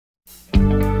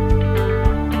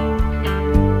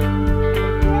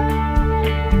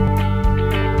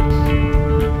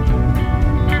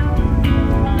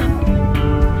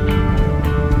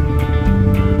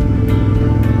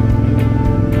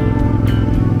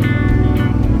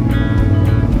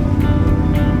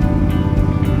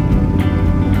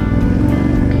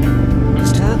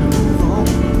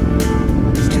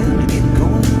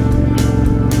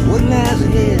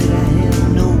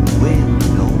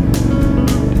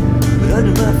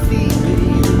under my feet,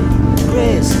 baby.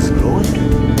 Grass is growing.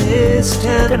 It's I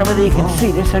time. don't know whether you can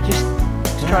see this. I just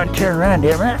try and turn around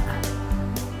here a minute.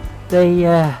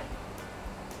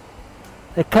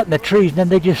 They're cutting the trees and then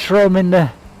they just throw them in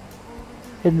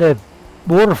the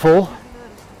waterfall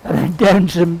and then down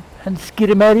some and skid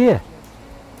them out here.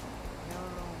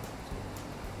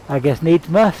 I guess needs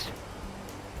must.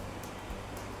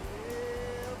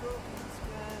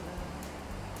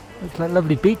 Looks like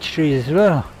lovely beech trees as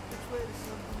well.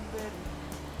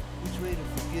 Which way to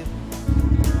forgive?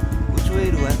 Which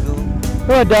way do I go?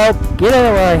 Come on, dog, get out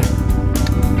of the way.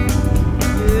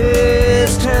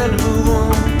 It's time to move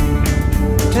on.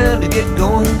 Time to get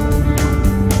going.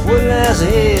 What lies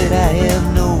ahead, I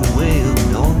have no way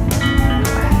of knowing.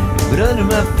 But under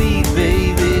my feet,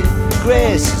 baby,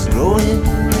 grass is growing.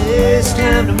 It's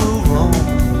time to move on.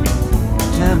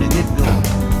 Time to get going.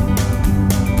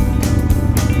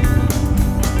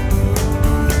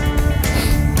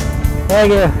 There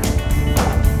you go.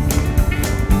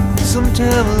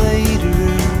 Sometime later,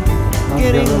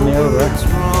 getting the words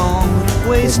wrong,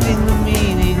 wasting the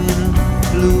meaning and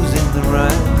losing the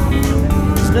rhyme.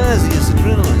 It's nauseous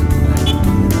adrenaline,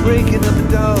 breaking up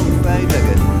a dogfight like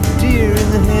a deer in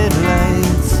the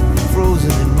headlights,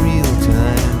 frozen in real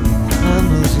time. I'm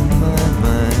losing my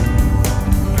mind.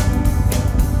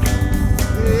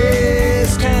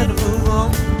 It's time to move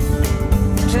on,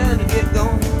 time to get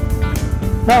going.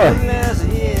 That way.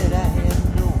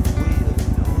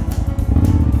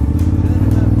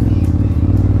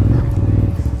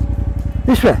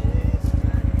 This way.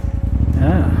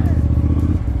 Ah.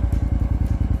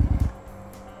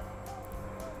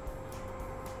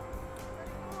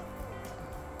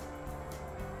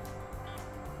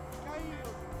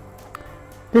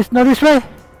 Not this way?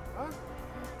 Huh?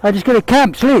 I just got to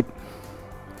camp, sleep.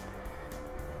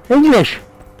 English.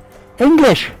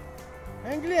 English?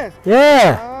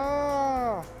 Yeah.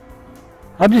 Ah.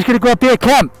 I'm just going to go up here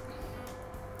camp.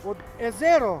 What, é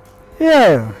zero?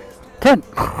 Yeah. Tent.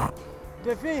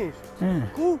 Det finns? Yeah.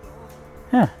 Cool.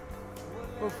 Yeah.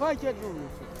 Vad fan kan du?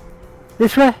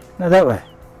 This way? No, that way.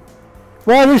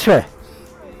 Why this way?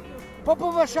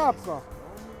 Popowa szapka.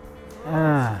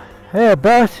 Ah. Yeah,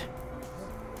 boss.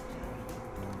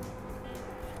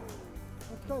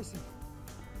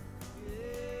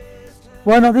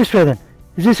 Why not this way then?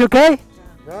 Is this okay?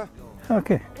 Yeah.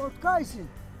 Okay. What kajsi?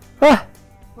 Ah,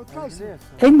 What kajsi?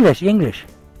 English.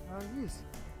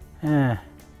 Ah.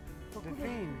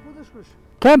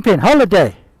 Camping,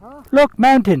 holiday. Huh? Look,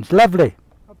 mountains, lovely.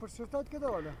 A përshëtat këtë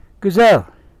ole? Gazelle.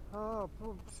 Ah,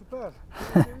 super.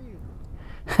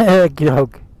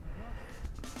 Dog.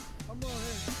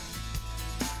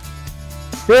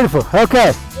 Beautiful,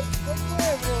 okay.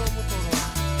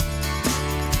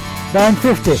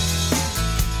 950.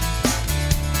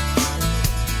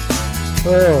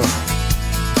 Oh.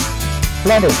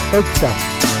 Plenty, big stuff.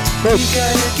 Big. We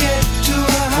gotta get to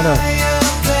a higher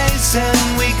place and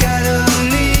we gotta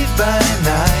leave by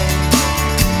night.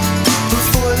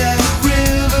 Before that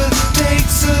river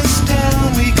takes us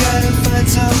down, we gotta find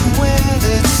somewhere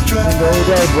that's dry.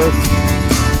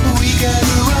 We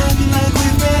gotta run like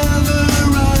we've never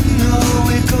run, or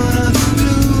we're gonna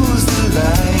lose the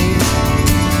light.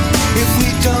 If we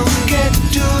don't get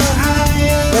to a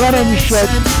higher place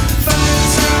and find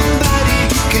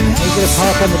somebody can help us,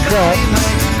 park on the track.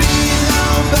 might be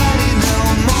nobody no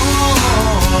more.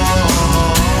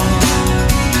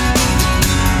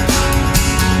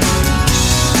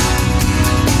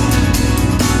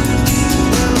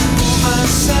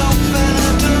 Myself and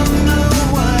I don't know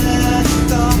why I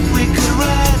thought we could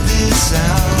ride this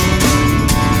out.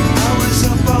 I was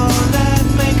up all night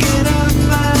making up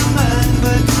my mind,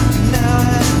 but now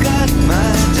I've got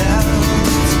my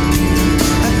doubts.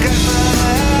 I got my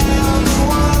eye on the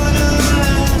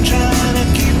waterline, trying to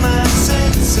keep my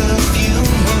sense of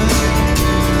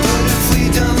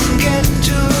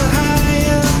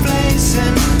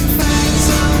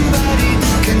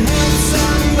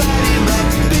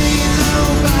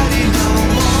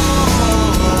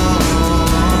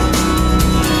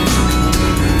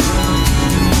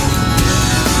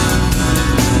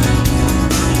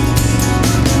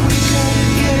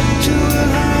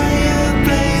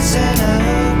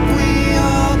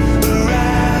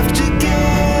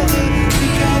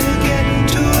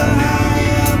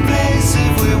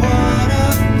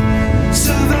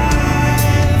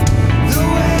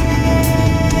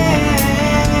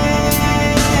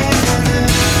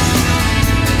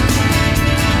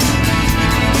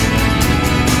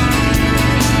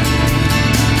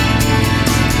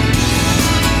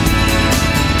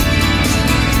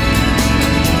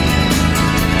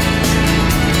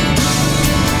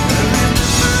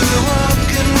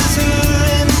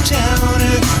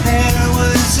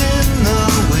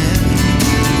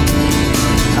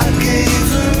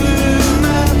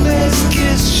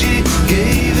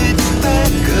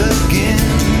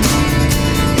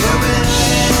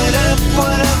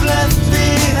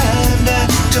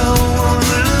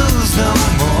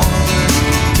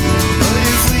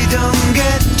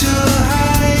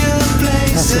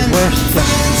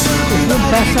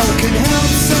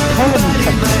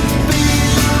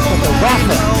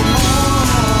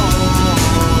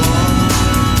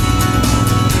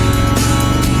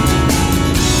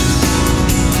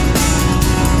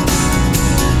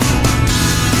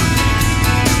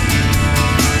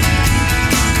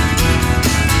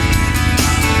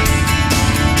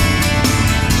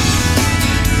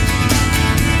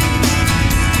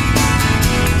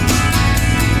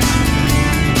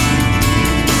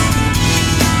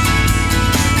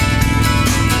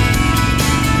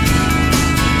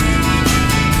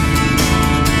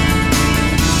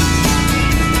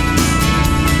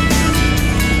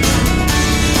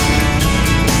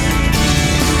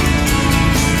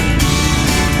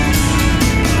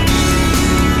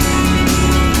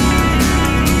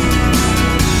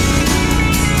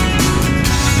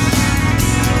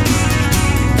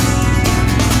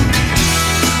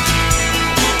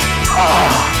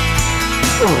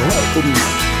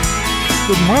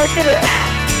Didn't work, did it?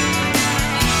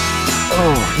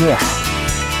 Oh, yeah.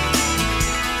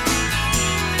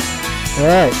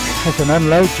 Right, that's an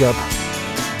unload job.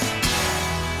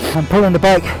 I'm pulling the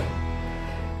bike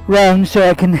round so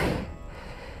I can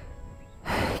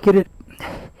get it a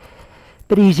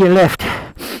bit easier lift.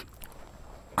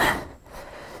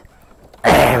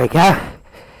 There we go.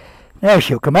 Now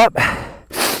she'll come up.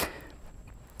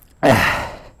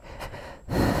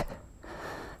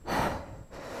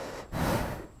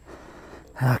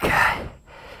 Okay.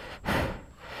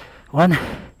 1,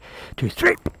 2,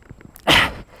 3.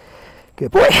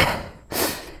 Good boy.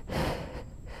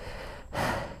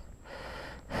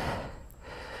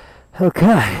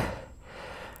 Okay.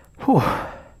 Whew.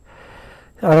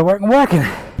 Started working.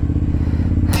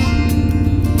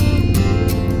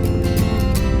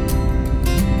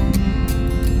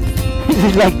 This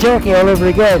is like Turkey all over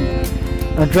again.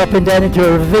 I'm dropping down into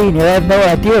a ravine here. I have no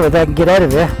idea whether I can get out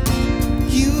of here.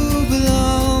 You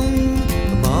belong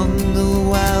among the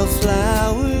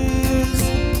wildflowers.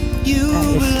 You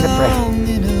belong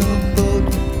in a boat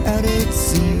out at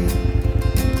sea.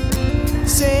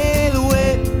 Sail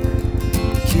away,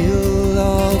 kill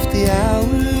off the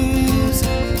hours.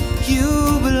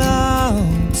 You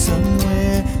belong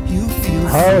somewhere you feel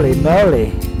Holy free.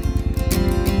 moly.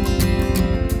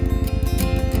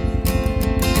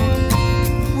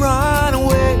 Run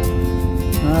away.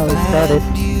 Oh, we started.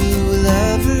 Find you a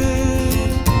lover.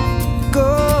 Go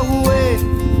away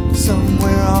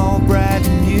somewhere all bright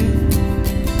and new.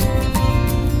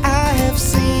 I have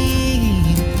seen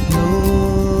no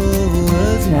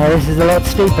other Now this is a lot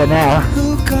steeper now.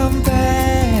 who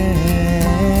compares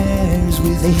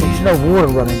with At least you. there's no water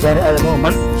running down it at the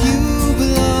moment. You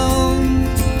belong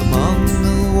among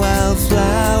the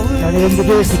wildflowers. Only thing to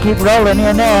do is to keep rolling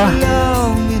here now. You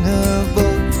belong in a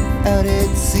boat out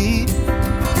at sea.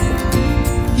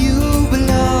 You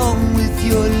belong with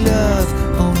your love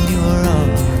on your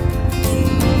arm.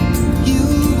 You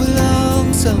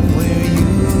belong somewhere you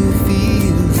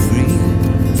feel free.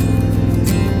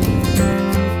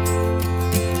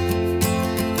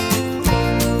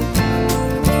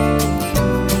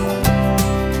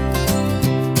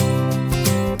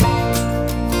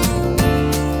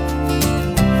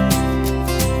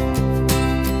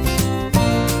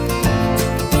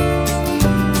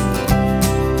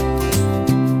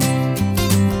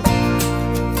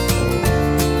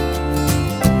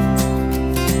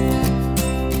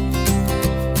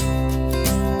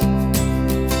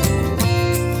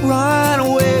 Run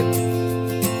away,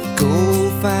 go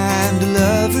find a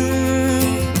lover.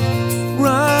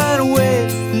 Run away,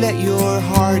 let your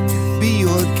heart be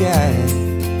your guide.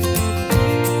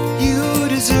 You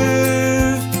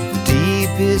deserve the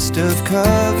deepest of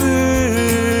cover.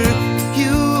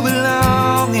 You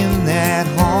belong in that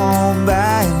home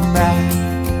by and by.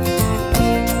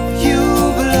 You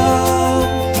belong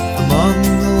among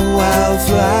the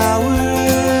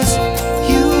wildflowers.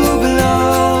 You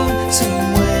belong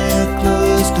somewhere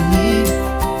close to me,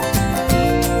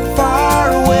 far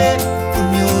away from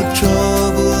your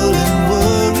trouble and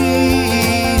worry.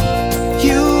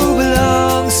 You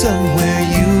belong somewhere